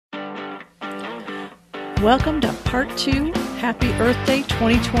Welcome to Part 2, Happy Earth Day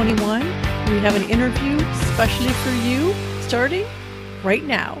 2021. We have an interview specially for you, starting right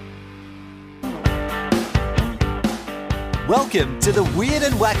now. Welcome to the Weird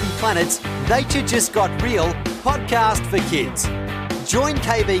and Wacky Planets Nature Just Got Real podcast for kids. Join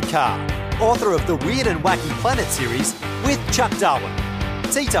KB Carr, author of the Weird and Wacky Planet series, with Chuck Darwin,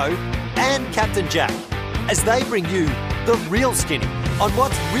 Tito, and Captain Jack, as they bring you the real skinny on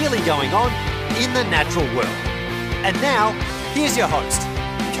what's really going on in the natural world. And now, here's your host,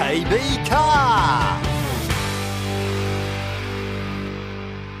 KB Carr.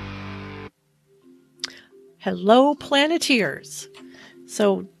 Hello, Planeteers.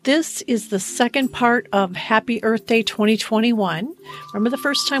 So this is the second part of Happy Earth Day 2021. Remember the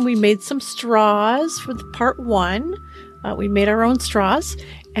first time we made some straws for the part 1? We made our own straws.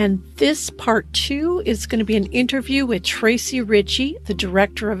 And this part 2 is going to be an interview with Tracey Ritchie, the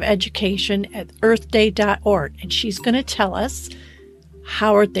Director of Education at earthday.org. And she's going to tell us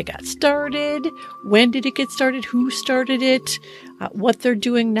how Earth Day got started, when did it get started, who started it, what they're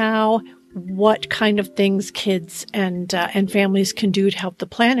doing now, what kind of things kids and families can do to help the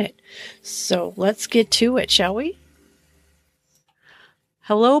planet. So let's get to it, shall we?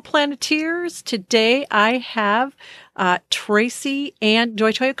 Hello, Planeteers. Today I have Tracey Ann. Do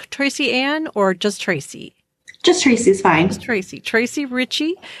I tell you Tracey Ann or just Tracey? Just Tracey's fine. Just Tracey. Tracey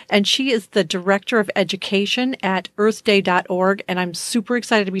Ritchie, and she is the Director of Education at earthday.org, and I'm super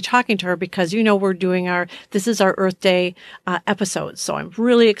excited to be talking to her because, you know, we're doing this is our Earth Day episode, so I'm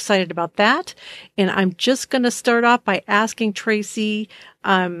really excited about that. And I'm just going to start off by asking Tracey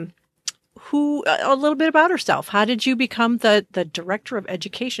a little bit about herself. How did you become the Director of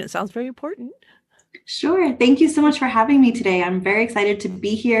Education? It sounds very important. Sure. Thank you so much for having me today. I'm very excited to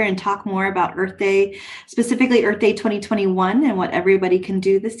be here and talk more about Earth Day, specifically Earth Day 2021 and what everybody can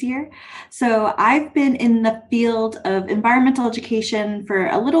do this year. So I've been in the field of environmental education for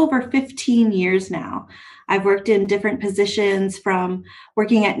a little over 15 years now. I've worked in different positions, from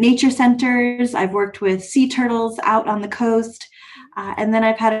working at nature centers. I've worked with sea turtles out on the coast. And then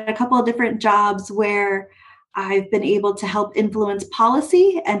I've had a couple of different jobs where I've been able to help influence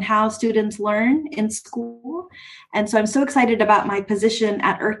policy and how students learn in school. And so I'm so excited about my position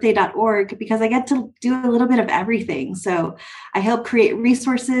at earthday.org because I get to do a little bit of everything. So I help create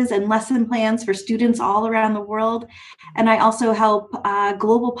resources and lesson plans for students all around the world. And I also help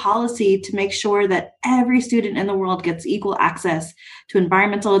global policy to make sure that every student in the world gets equal access to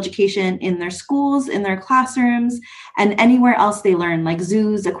environmental education in their schools, in their classrooms, and anywhere else they learn, like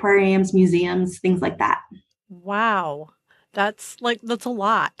zoos, aquariums, museums, things like that. Wow. That's a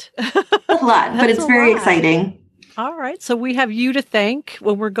lot. A lot, but it's very exciting. All right. So we have you to thank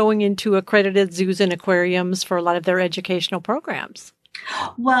when we're going into accredited zoos and aquariums for a lot of their educational programs.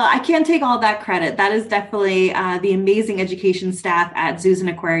 Well, I can't take all that credit. That is definitely the amazing education staff at zoos and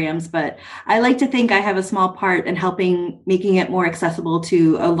aquariums. But I like to think I have a small part in making it more accessible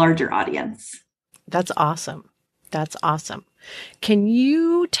to a larger audience. That's awesome. That's awesome. Can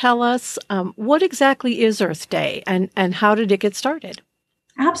you tell us what exactly is Earth Day and how did it get started?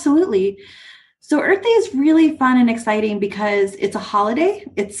 Absolutely. So Earth Day is really fun and exciting because it's a holiday.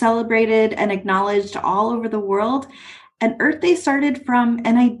 It's celebrated and acknowledged all over the world. And Earth Day started from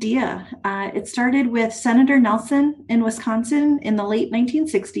an idea. It started with Senator Nelson in Wisconsin in the late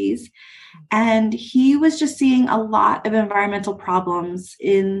 1960s. And he was just seeing a lot of environmental problems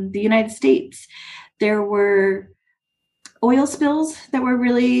in the United States. There were oil spills that were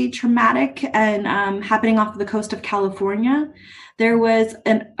really traumatic and happening off the coast of California. There was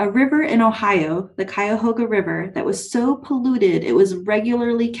a river in Ohio, the Cuyahoga River, that was so polluted, it was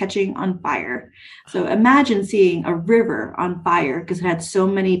regularly catching on fire. So imagine seeing a river on fire because it had so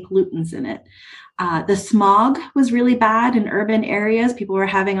many pollutants in it. The smog was really bad in urban areas. People were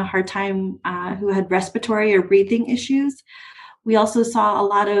having a hard time who had respiratory or breathing issues. We also saw a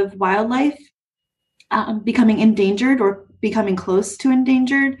lot of wildlife becoming endangered or becoming close to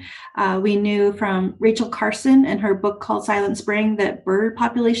endangered. We knew from Rachel Carson and her book called Silent Spring that bird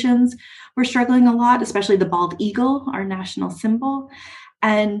populations were struggling a lot, especially the bald eagle, our national symbol.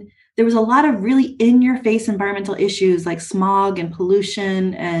 And there was a lot of really in-your-face environmental issues like smog and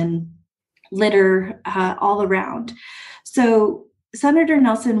pollution and litter all around. So Senator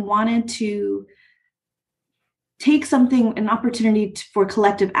Nelson wanted to take an opportunity for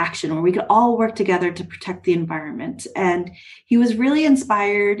collective action where we could all work together to protect the environment. And he was really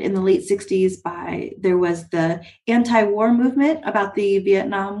inspired in the late 60s there was the anti-war movement about the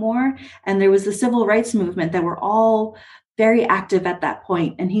Vietnam War, and there was the civil rights movement that were all very active at that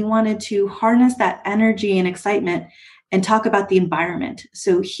point. And he wanted to harness that energy and excitement and talk about the environment.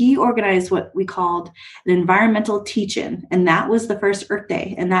 So he organized what we called an environmental teach-in, and that was the first Earth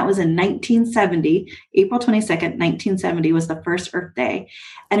Day. And that was in 1970, April 22nd, 1970 was the first Earth Day.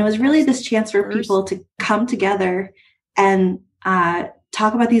 And it was really this chance for people to come together and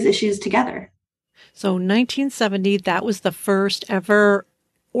talk about these issues together. So 1970, that was the first ever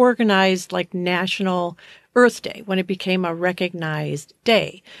organized like National Earth Day, when it became a recognized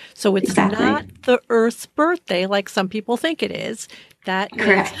day. So it's not the Earth's birthday like some people think it is. That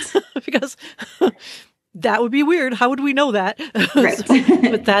correct. Is, because that would be weird. How would we know that? Right.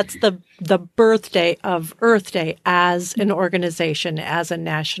 But that's the birthday of Earth Day as an organization, as a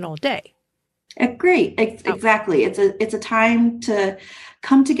national day. Great. Exactly. It's a time to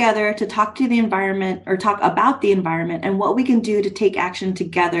come together to talk to the environment, or talk about the environment and what we can do to take action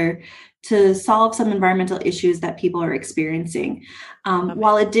together to solve some environmental issues that people are experiencing.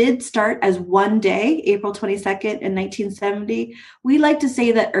 While it did start as one day, April 22nd in 1970, we like to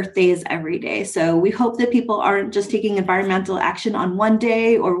say that Earth Day is every day. So we hope that people aren't just taking environmental action on one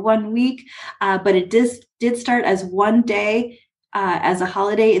day or 1 week, but it did start as one day as a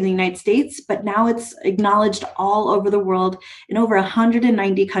holiday in the United States, but now it's acknowledged all over the world, and over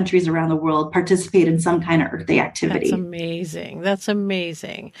 190 countries around the world participate in some kind of Earth Day activity. That's amazing. That's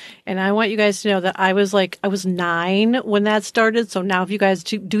amazing. And I want you guys to know that I was 9 when that started. So now if you guys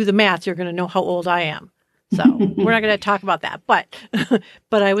do the math, you're going to know how old I am. So we're not going to talk about that, but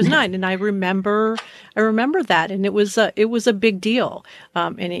I was 9, and I remember that, and it was a big deal.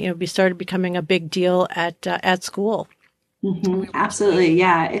 And it started becoming a big deal at school. Mm-hmm. Absolutely.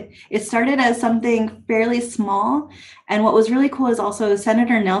 Yeah. It started as something fairly small. And what was really cool is also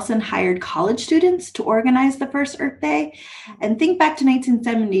Senator Nelson hired college students to organize the first Earth Day. And think back to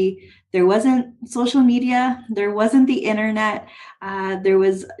 1970, there wasn't social media, there wasn't the internet. There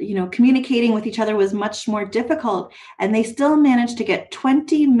was, communicating with each other was much more difficult. And they still managed to get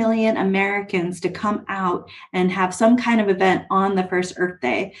 20 million Americans to come out and have some kind of event on the first Earth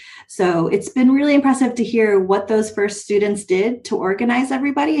Day. So it's been really impressive to hear what those first students did to organize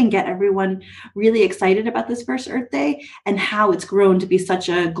everybody and get everyone really excited about this first Earth Day, and how it's grown to be such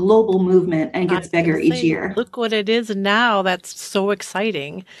a global movement and gets bigger each year. Look what it is now. That's so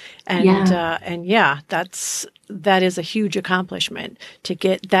exciting. And that is a huge accomplishment to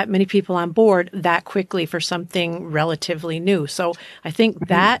get that many people on board that quickly for something relatively new. So I think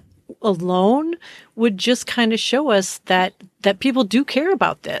that alone would just kind of show us that people do care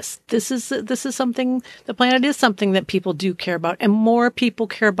about this. This is something, the planet is something that people do care about, and more people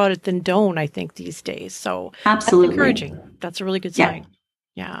care about it than don't, I think, these days. So absolutely, that's encouraging. That's a really good sign.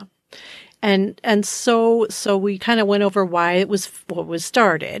 Yeah. And so we kind of went over what was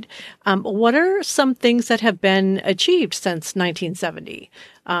started. What are some things that have been achieved since 1970?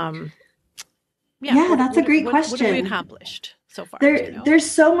 That's a great question. What have we accomplished so far? There's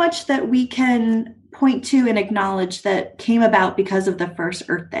so much that we can point to and acknowledge that came about because of the first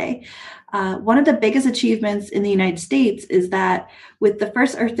Earth Day. One of the biggest achievements in the United States is that with the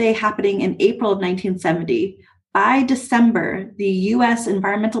first Earth Day happening in April of 1970, by December, the U.S.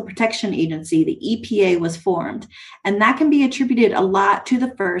 Environmental Protection Agency, the EPA, was formed. And that can be attributed a lot to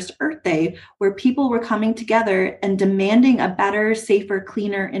the first Earth Day, where people were coming together and demanding a better, safer,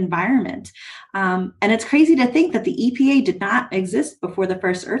 cleaner environment. And it's crazy to think that the EPA did not exist before the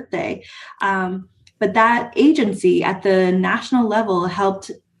first Earth Day. But that agency at the national level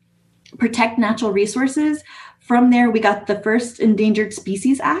helped protect natural resources. From there, we got the first Endangered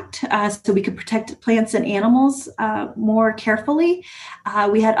Species Act, so we could protect plants and animals more carefully.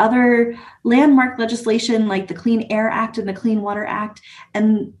 We had other landmark legislation like the Clean Air Act and the Clean Water Act,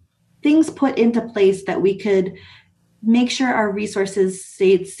 and things put into place that we could make sure our resources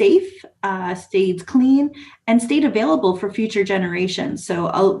stayed safe, stayed clean, and stayed available for future generations. So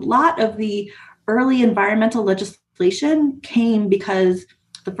a lot of the early environmental legislation came because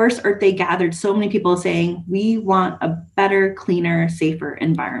the first Earth Day gathered so many people saying, we want a better, cleaner, safer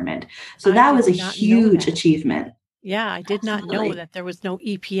environment. So that was a huge achievement. Yeah, I did not know that there was no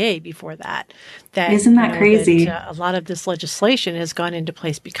EPA before that. Isn't that crazy? A lot of this legislation has gone into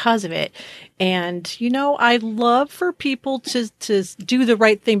place because of it. And, I love for people to do the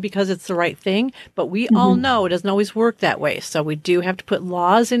right thing because it's the right thing. But we all know it doesn't always work that way. So we do have to put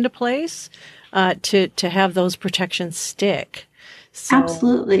laws into place to have those protections stick. So.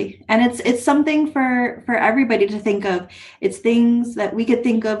 Absolutely. And it's something for everybody to think of. It's things that we could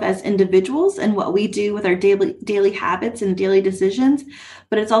think of as individuals and what we do with our daily habits and daily decisions.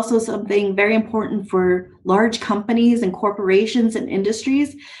 But it's also something very important for large companies and corporations and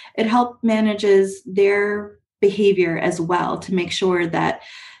industries. It helps manages their behavior as well to make sure that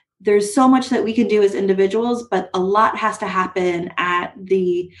there's so much that we can do as individuals, but a lot has to happen at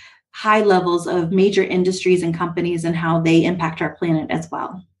the high levels of major industries and companies and how they impact our planet as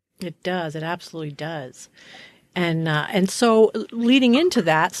well. It does. It absolutely does. And so leading into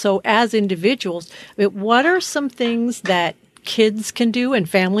that, so as individuals, what are some things that kids can do and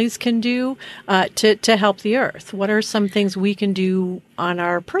families can do to help the earth? What are some things we can do on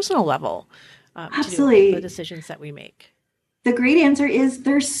our personal level Absolutely. to do the decisions that we make? The great answer is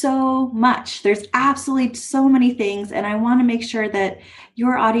there's so much. There's absolutely so many things. And I want to make sure that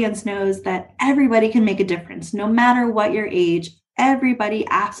your audience knows that everybody can make a difference. No matter what your age, everybody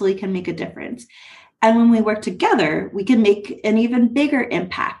absolutely can make a difference. And when we work together, we can make an even bigger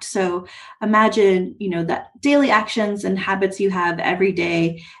impact. So imagine, that daily actions and habits you have every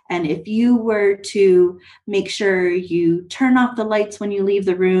day. And if you were to make sure you turn off the lights when you leave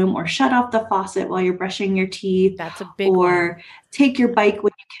the room, or shut off the faucet while you're brushing your teeth, that's a big or one. Take your bike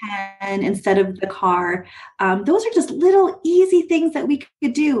when you can instead of the car. Those are just little easy things that we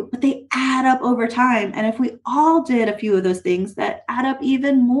could do, but they add up over time. And if we all did a few of those things, that add up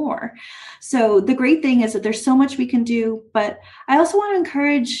even more. So the great thing is that there's so much we can do, but I also want to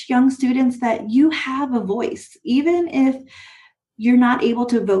encourage young students that you have a voice, even if you're not able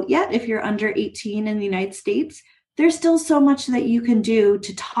to vote yet, if you're under 18 in the United States. There's still so much that you can do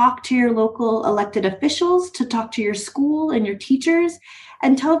to talk to your local elected officials, to talk to your school and your teachers,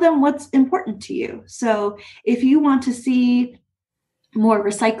 and tell them what's important to you. So if you want to see more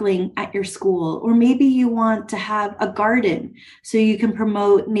recycling at your school, or maybe you want to have a garden so you can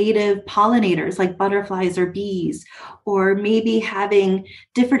promote native pollinators like butterflies or bees, or maybe having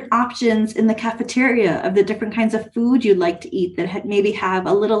different options in the cafeteria of the different kinds of food you'd like to eat that maybe have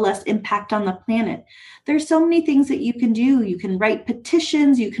a little less impact on the planet. There's so many things that you can do. You can write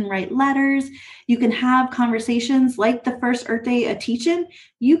petitions, you can write letters, you can have conversations like the first Earth Day, a teach-in.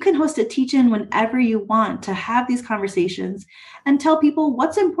 You can host a teach-in whenever you want to have these conversations and tell people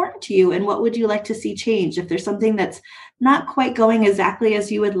what's important to you and what would you like to see change. If there's something that's not quite going exactly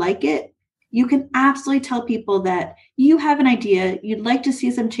as you would like it, you can absolutely tell people that you have an idea, you'd like to see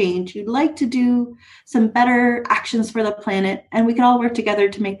some change, you'd like to do some better actions for the planet, and we can all work together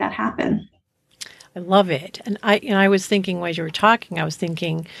to make that happen. I love it. And I was thinking while you were talking, I was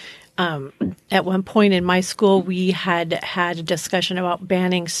thinking at one point in my school, we had a discussion about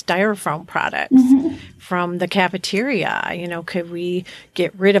banning styrofoam products from the cafeteria. Could we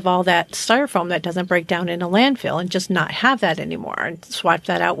get rid of all that styrofoam that doesn't break down in a landfill and just not have that anymore, and swap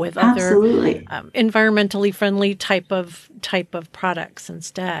that out with other environmentally friendly type of products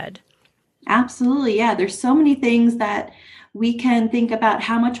instead? Absolutely. Yeah. There's so many things that we can think about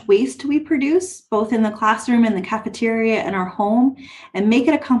how much waste we produce, both in the classroom and the cafeteria and our home, and make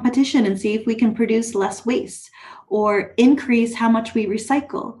it a competition and see if we can produce less waste, or increase how much we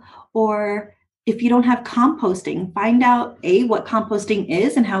recycle. Or if you don't have composting, find out what composting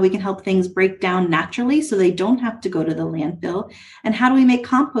is and how we can help things break down naturally so they don't have to go to the landfill. And how do we make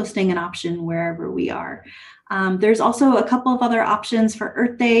composting an option wherever we are? There's also a couple of other options for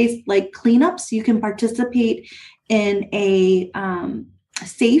Earth Days, like cleanups. You can participate in a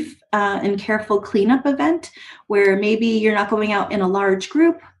safe and careful cleanup event where maybe you're not going out in a large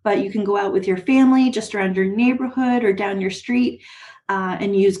group, but you can go out with your family just around your neighborhood or down your street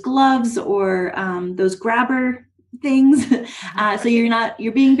and use gloves or those grabber things. So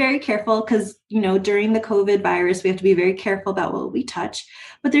you're being very careful because, during the COVID virus, we have to be very careful about what we touch.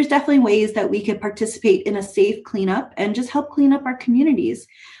 But there's definitely ways that we could participate in a safe cleanup and just help clean up our communities.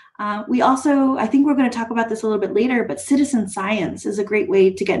 We also, I think we're going to talk about this a little bit later, but citizen science is a great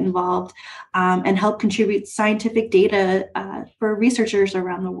way to get involved and help contribute scientific data for researchers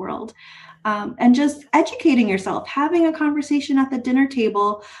around the world. And just educating yourself, having a conversation at the dinner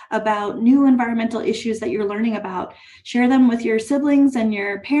table about new environmental issues that you're learning about. Share them with your siblings and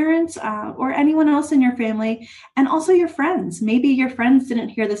your parents or anyone else in your family, and also your friends. Maybe your friends didn't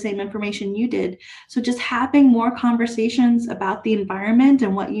hear the same information you did. So just having more conversations about the environment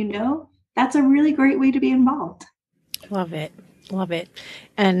and what you know, that's a really great way to be involved. Love it. Love it.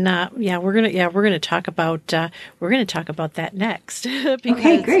 And we're gonna talk about that next because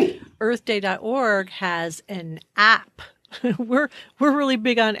okay, great. EarthDay.org has an app. We're really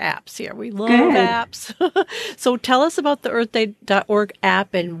big on apps here. We love apps. So tell us about the EarthDay.org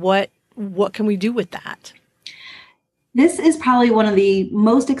app and what can we do with that? This is probably one of the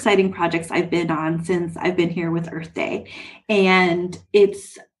most exciting projects I've been on since I've been here with Earth Day. And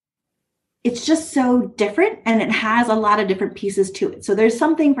it's just so different, and it has a lot of different pieces to it. So there's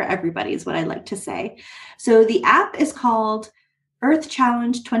something for everybody is what I like to say. So the app is called Earth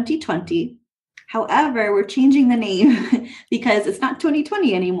Challenge 2020, However, we're changing the name because it's not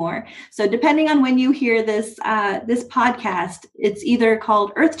 2020 anymore. So depending on when you hear this podcast, it's either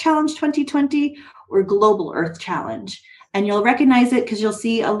called Earth Challenge 2020 or Global Earth Challenge. And you'll recognize it because you'll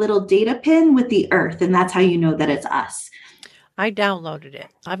see a little data pin with the Earth, and that's how you know that it's us. I downloaded it.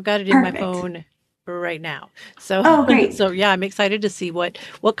 I've got it in Perfect. my phone right now. So, Oh, great. so yeah, I'm excited to see what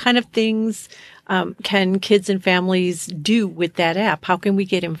kind of things can kids and families do with that app. How can we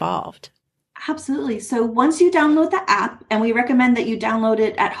get involved? Absolutely. So once you download the app, and we recommend that you download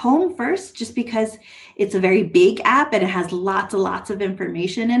it at home first, just because it's a very big app and it has lots and lots of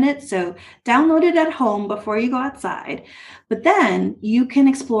information in it. So download it at home before you go outside. But then you can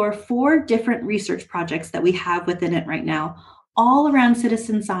explore 4 different research projects that we have within it right now, all around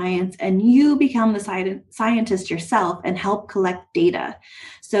citizen science, and you become the scientist yourself and help collect data.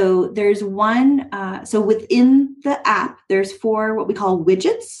 So there's one, so within the app, there's 4 what we call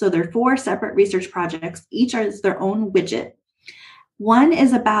widgets. So there are 4 separate research projects. Each is their own widget. One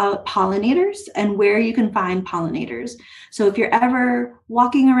is about pollinators and where you can find pollinators. So if you're ever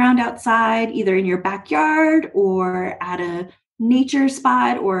walking around outside, either in your backyard or at a nature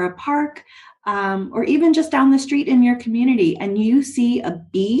spot or a park, or even just down the street in your community, and you see a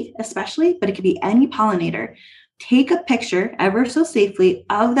bee especially, but it could be any pollinator, take a picture ever so safely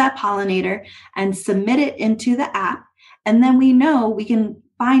of that pollinator and submit it into the app. And then we know we can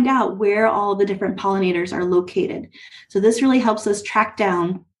find out where all the different pollinators are located. So this really helps us track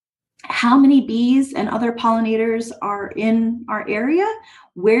down how many bees and other pollinators are in our area,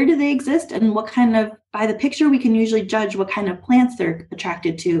 where do they exist, and what kind of, by the picture, we can usually judge what kind of plants they're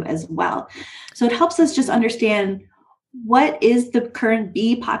attracted to as well. So it helps us just understand what is the current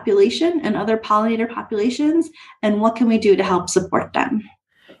bee population and other pollinator populations, and what can we do to help support them.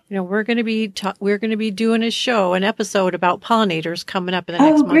 You know, we're going to be doing an episode about pollinators coming up in the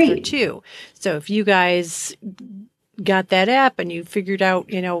next month or 2. So if you guys got that app and you figured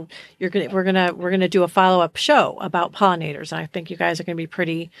out, you know, we're gonna do a follow-up show about pollinators, and I think you guys are going to be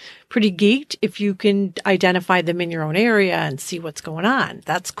pretty geeked if you can identify them in your own area and see what's going on.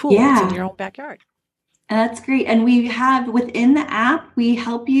 That's cool. Yeah. It's in your own backyard. That's great. And we have within the app, we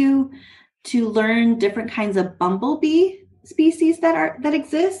help you to learn different kinds of bumblebee species that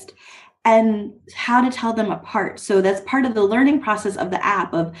exist and how to tell them apart. So that's part of the learning process of the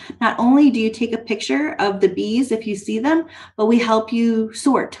app. Of not only do you take a picture of the bees if you see them, but we help you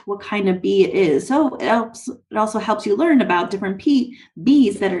sort what kind of bee it is. So it also helps you learn about different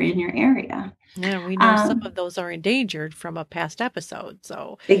bees that are in your area. Yeah, we know some of those are endangered from a past episode.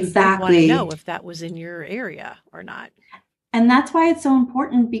 So exactly, we want to know if that was in your area or not. And that's why it's so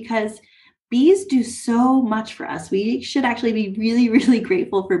important, because bees do so much for us. We should actually be really, really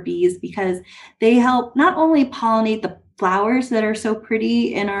grateful for bees, because they help not only pollinate the flowers that are so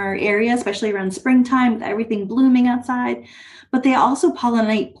pretty in our area, especially around springtime with everything blooming outside, but they also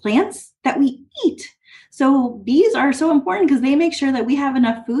pollinate plants that we eat. So bees are so important because they make sure that we have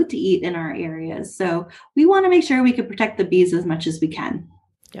enough food to eat in our areas. So we want to make sure we can protect the bees as much as we can.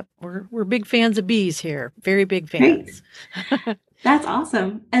 Yep, we're big fans of bees here. Very big fans. That's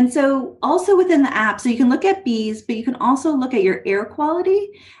awesome. And so also within the app, so you can look at bees, but you can also look at your air quality.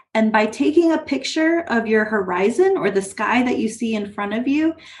 And by taking a picture of your horizon or the sky that you see in front of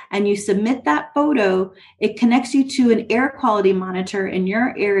you, and you submit that photo, it connects you to an air quality monitor in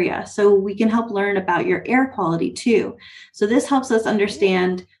your area. So we can help learn about your air quality too. So this helps us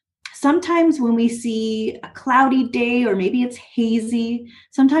understand, sometimes when we see a cloudy day or maybe it's hazy,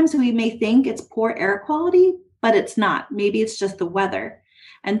 sometimes we may think it's poor air quality, but it's not. Maybe it's just the weather.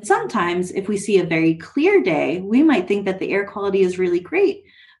 And sometimes if we see a very clear day, we might think that the air quality is really great,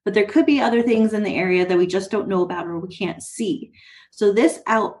 but there could be other things in the area that we just don't know about or we can't see. So this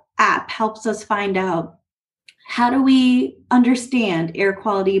app helps us find out, how do we understand air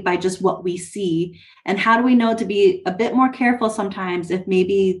quality by just what we see? And how do we know to be a bit more careful sometimes if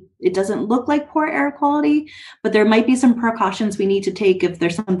maybe it doesn't look like poor air quality, but there might be some precautions we need to take if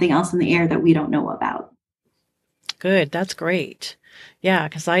there's something else in the air that we don't know about. Good. That's great. Yeah,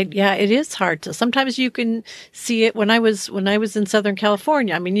 because it is hard to. Sometimes you can see it. When I was in Southern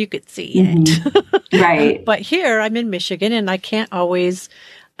California, I mean, you could see it, right? But here, I'm in Michigan, and I can't always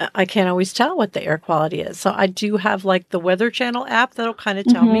tell what the air quality is. So I do have like the Weather Channel app that'll kind of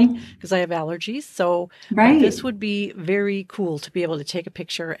tell me, because I have allergies. So this would be very cool to be able to take a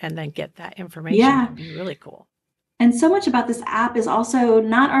picture and then get that information. Yeah, it'd be really cool. And so much about this app is also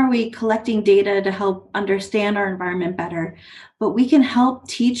not, are we collecting data to help understand our environment better, but we can help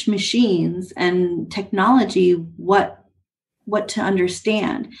teach machines and technology what to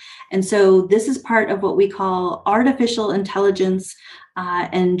understand. And so this is part of what we call artificial intelligence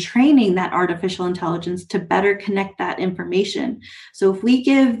and training that artificial intelligence to better connect that information. So if we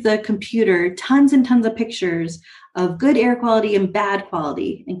give the computer tons and tons of pictures of good air quality and bad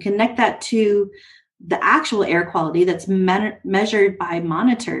quality and connect that to the actual air quality that's measured by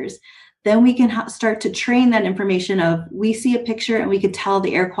monitors, then we can start to train that information of, we see a picture and we could tell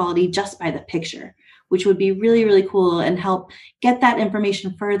the air quality just by the picture, which would be really, really cool and help get that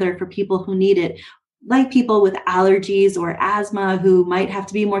information further for people who need it, like people with allergies or asthma who might have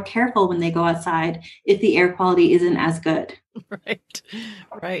to be more careful when they go outside if the air quality isn't as good. Right,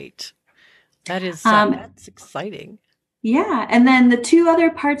 right. That is, that's exciting. Yeah. And then the two other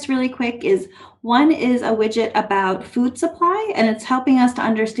parts really quick is, one is a widget about food supply, and it's helping us to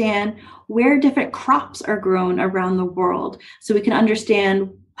understand where different crops are grown around the world. So we can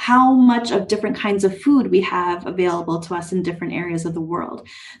understand how much of different kinds of food we have available to us in different areas of the world.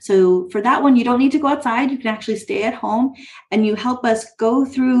 So for that one, you don't need to go outside. You can actually stay at home, and you help us go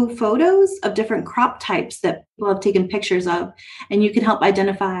through photos of different crop types that people have taken pictures of. And you can help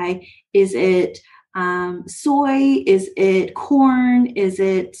identify, is it soy? Is it corn? Is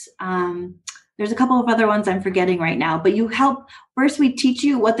it, there's a couple of other ones I'm forgetting right now, but you help, first we teach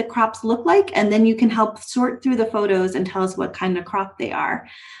you what the crops look like, and then you can help sort through the photos and tell us what kind of crop they are.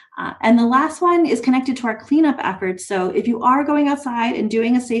 And the last one is connected to our cleanup efforts. So if you are going outside and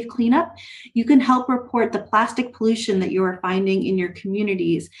doing a safe cleanup, you can help report the plastic pollution that you are finding in your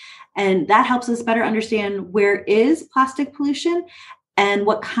communities. And that helps us better understand where is plastic pollution and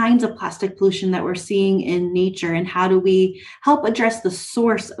what kinds of plastic pollution that we're seeing in nature, and how do we help address the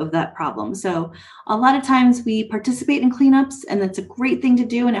source of that problem. So a lot of times we participate in cleanups, and that's a great thing to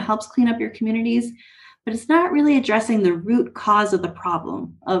do, and it helps clean up your communities, but it's not really addressing the root cause of the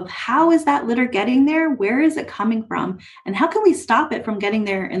problem of, how is that litter getting there? Where is it coming from? And how can we stop it from getting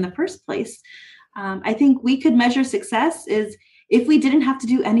there in the first place? I think we could measure success is if we didn't have to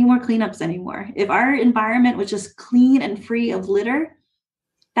do any more cleanups anymore. If our environment was just clean and free of litter,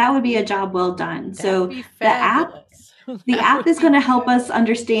 that would be a job well done. So the app is going to help us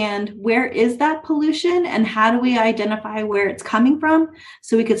understand, where is that pollution and how do we identify where it's coming from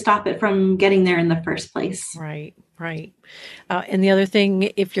so we could stop it from getting there in the first place. Right, right. And the other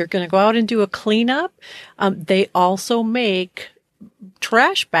thing, if you're going to go out and do a cleanup, they also make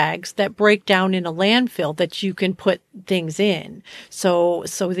trash bags that break down in a landfill that you can put things in, so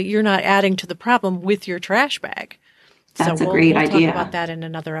that you're not adding to the problem with your trash bag. That's a great idea. We'll talk about that in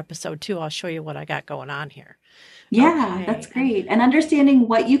another episode too. I'll show you what I got going on here. Yeah, okay. That's great. And understanding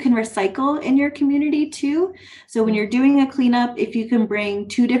what you can recycle in your community too. So when you're doing a cleanup, if you can bring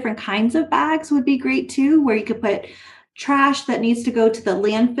 2 different kinds of bags would be great too, where you could put trash that needs to go to the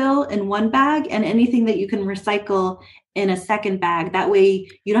landfill in one bag and anything that you can recycle in a second bag. That way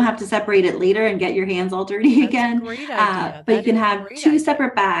you don't have to separate it later and get your hands all dirty again. That's a great idea. But you can have 2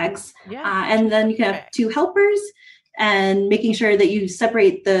 separate bags, and then you can have 2 helpers, and making sure that you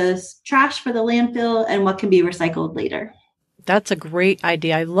separate the trash for the landfill and what can be recycled later. That's a great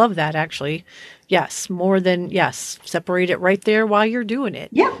idea. I love that, actually. Yes, separate it right there while you're doing it.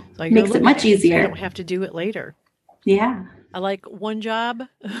 Yeah, so makes it much easier. So you don't have to do it later. Yeah. I like one job,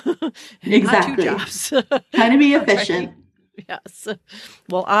 exactly. not 2 jobs. Trying to be efficient. Right. Yes.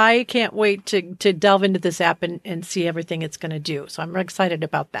 Well, I can't wait to delve into this app and see everything it's going to do. So I'm excited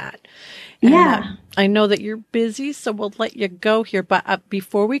about that. And, yeah. I know that you're busy, so we'll let you go here. But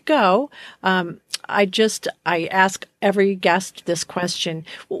before we go, I ask every guest this question.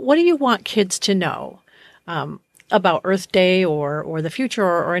 What do you want kids to know about Earth Day or the future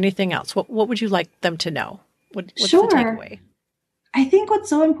or anything else? What would you like them to know? What's Sure. the takeaway? I think what's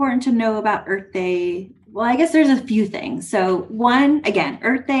so important to know about Earth Day, well, I guess there's a few things. So one, again,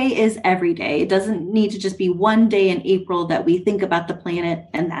 Earth Day is every day. It doesn't need to just be one day in April that we think about the planet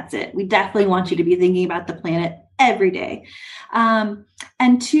and that's it. We definitely want you to be thinking about the planet every day.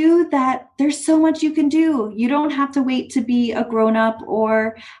 And 2, that there's so much you can do. You don't have to wait to be a grown-up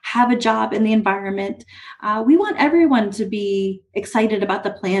or have a job in the environment. We want everyone to be excited about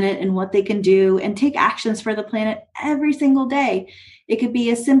the planet and what they can do and take actions for the planet every single day. It could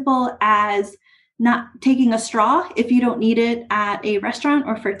be as simple as not taking a straw if you don't need it at a restaurant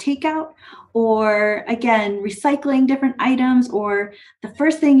or for takeout, or again, recycling different items. Or the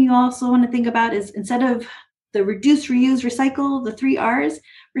first thing you also want to think about is, instead of the reduce, reuse, recycle, the 3 R's,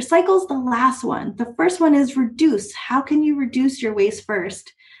 recycle's the last one. The first one is reduce. How can you reduce your waste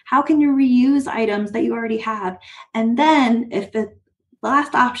first? How can you reuse items that you already have? And then if the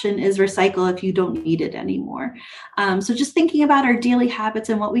last option is recycle if you don't need it anymore. So just thinking about our daily habits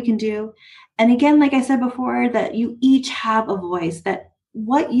and what we can do. And again, like I said before, that you each have a voice, that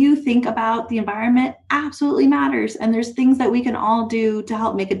what you think about the environment absolutely matters. And there's things that we can all do to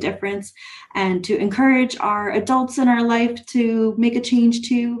help make a difference and to encourage our adults in our life to make a change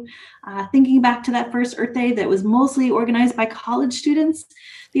too. Thinking back to that first Earth Day that was mostly organized by college students,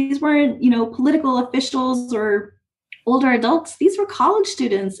 these weren't, political officials or older adults. These were college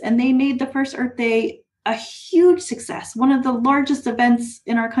students, and they made the first Earth Day a huge success, one of the largest events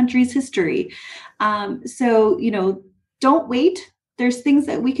in our country's history. So, don't wait. There's things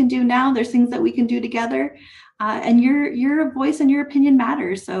that we can do now. There's things that we can do together. And your voice and your opinion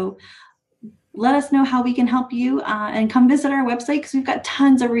matters. So let us know how we can help you, and come visit our website, because we've got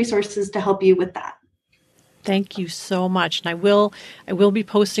tons of resources to help you with that. Thank you so much. And I will be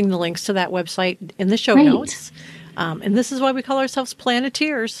posting the links to that website in the show Great. notes. And this is why we call ourselves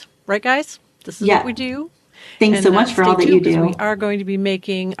Planeteers, right, guys? This is what we do. Thanks so much for all that you do. We are going to be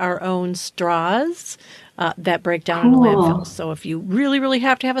making our own straws that break down in the landfill. So if you really, really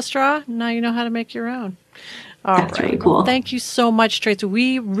have to have a straw, now you know how to make your own. That's really cool. Well, thank you so much, Tracey.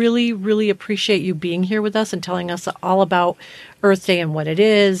 We really, really appreciate you being here with us and telling us all about Earth Day and what it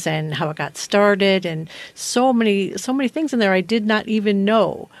is and how it got started, and so many things in there I did not even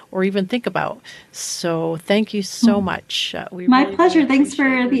know or even think about. So thank you so much. My pleasure. Thanks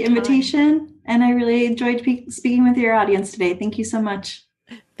for the invitation. And I really enjoyed speaking with your audience today. Thank you so much.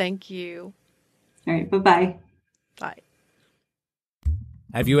 Thank you. All right. Bye-bye. Bye.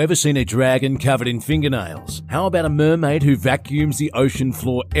 Have you ever seen a dragon covered in fingernails? How about a mermaid who vacuums the ocean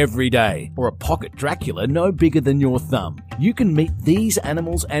floor every day? Or a pocket Dracula no bigger than your thumb? You can meet these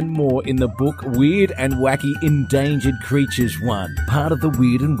animals and more in the book Weird and Wacky Endangered Creatures 1, part of the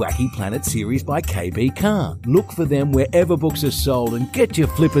Weird and Wacky Planet series by KB Carr. Look for them wherever books are sold and get your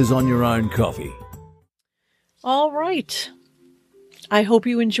flippers on your own coffee. All right. I hope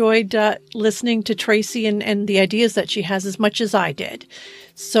you enjoyed listening to Tracey and the ideas that she has as much as I did.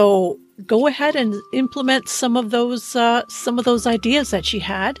 So go ahead and implement some of those ideas that she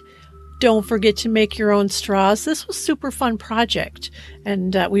had. Don't forget to make your own straws. This was a super fun project,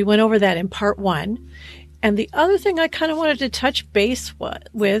 and we went over that in part 1. And the other thing I kind of wanted to touch base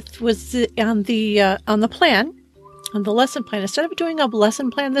with was on the plan. On the lesson plan, instead of doing a lesson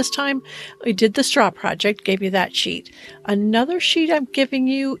plan this time, we did the straw project, gave you that sheet. Another sheet I'm giving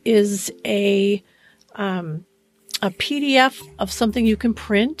you is a PDF of something you can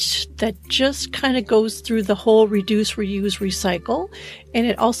print that just kind of goes through the whole reduce, reuse, recycle. And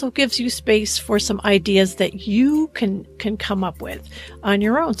it also gives you space for some ideas that you can come up with on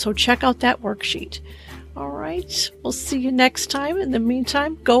your own. So check out that worksheet. All right. We'll see you next time. In the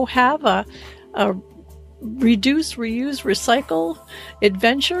meantime, go have a reduce, reuse, recycle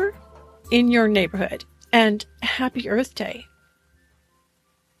adventure in your neighborhood. And happy Earth Day.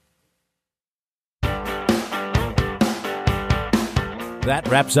 That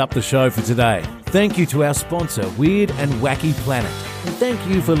wraps up the show for today. Thank you to our sponsor, Weird and Wacky Planet. And thank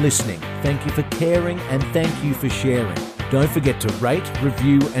you for listening. Thank you for caring, and thank you for sharing. Don't forget to rate,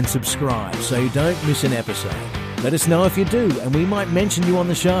 review, and subscribe so you don't miss an episode. Let us know if you do, and we might mention you on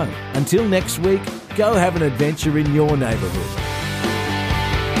the show. Until next week, go have an adventure in your neighbourhood.